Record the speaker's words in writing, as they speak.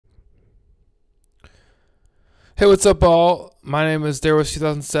Hey, what's up, all? My name is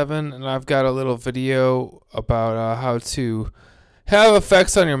Darewis2007, and I've got a little video about how to have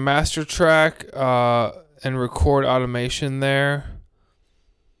effects on your master track and record automation there.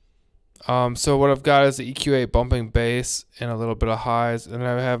 So what I've got is the EQ8 bumping bass and a little bit of highs, and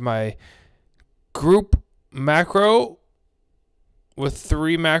I have my group macro with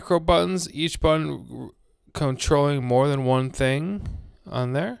 3 macro buttons, each button controlling more than one thing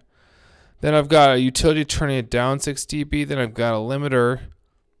on there. Then I've got a utility turning it down 6 dB. Then I've got a limiter,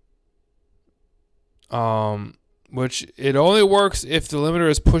 which it only works if the limiter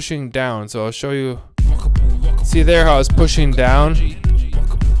is pushing down. So I'll show you. See there how it's pushing down?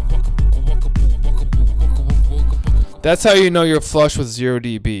 That's how you know you're flush with 0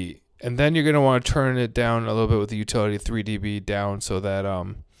 dB. And then you're going to want to turn it down a little bit with the utility 3 dB down so that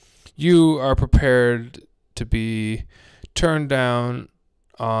you are prepared to be turned down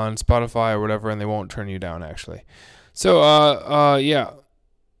on Spotify or whatever, and they won't turn you down actually. So yeah,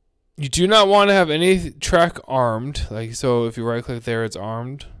 you do not want to have any track armed. Like, so if you right click there, it's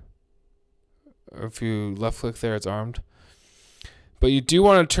armed, or if you left click there, it's armed. But you do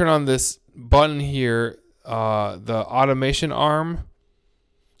want to turn on this button here, the automation arm.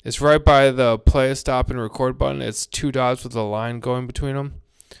 It's right by the play, stop, and record button. It's 2 dots with a line going between them.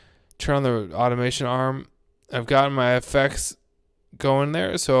 Turn on the automation arm. I've got my effects going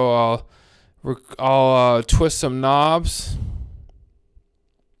there, so I'll twist some knobs.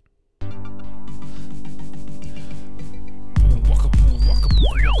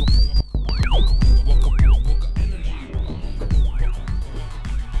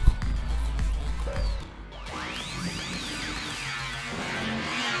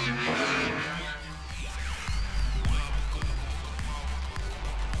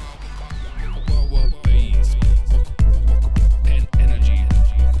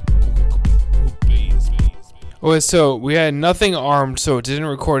 Okay, so we had nothing armed, so it didn't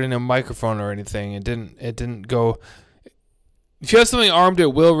record in a microphone or anything. It didn't go. If you have something armed,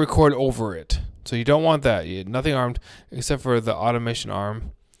 it will record over it. So you don't want that. You had nothing armed except for the automation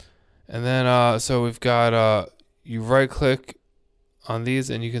arm. And then so we've got you right click on these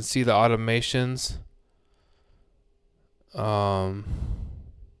and you can see the automations.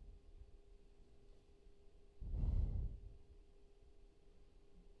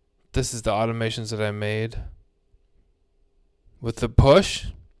 This is the automations that I made with the push.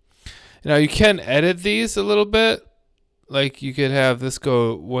 Now you can edit these a little bit. Like you could have this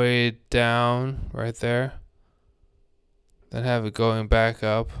go way down right there, then have it going back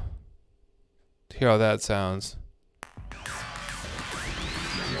up. Hear how that sounds.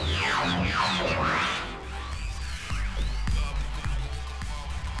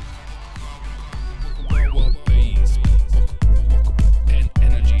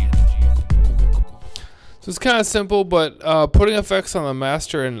 So it's kind of simple, but putting effects on the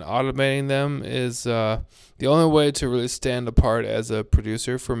master and automating them is the only way to really stand apart as a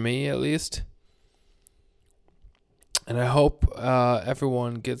producer, for me at least. And I hope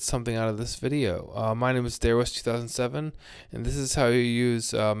everyone gets something out of this video. My name is Darewis2007, and this is how you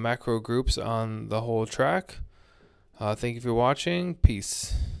use macro groups on the whole track. Thank you for watching.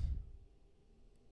 Peace.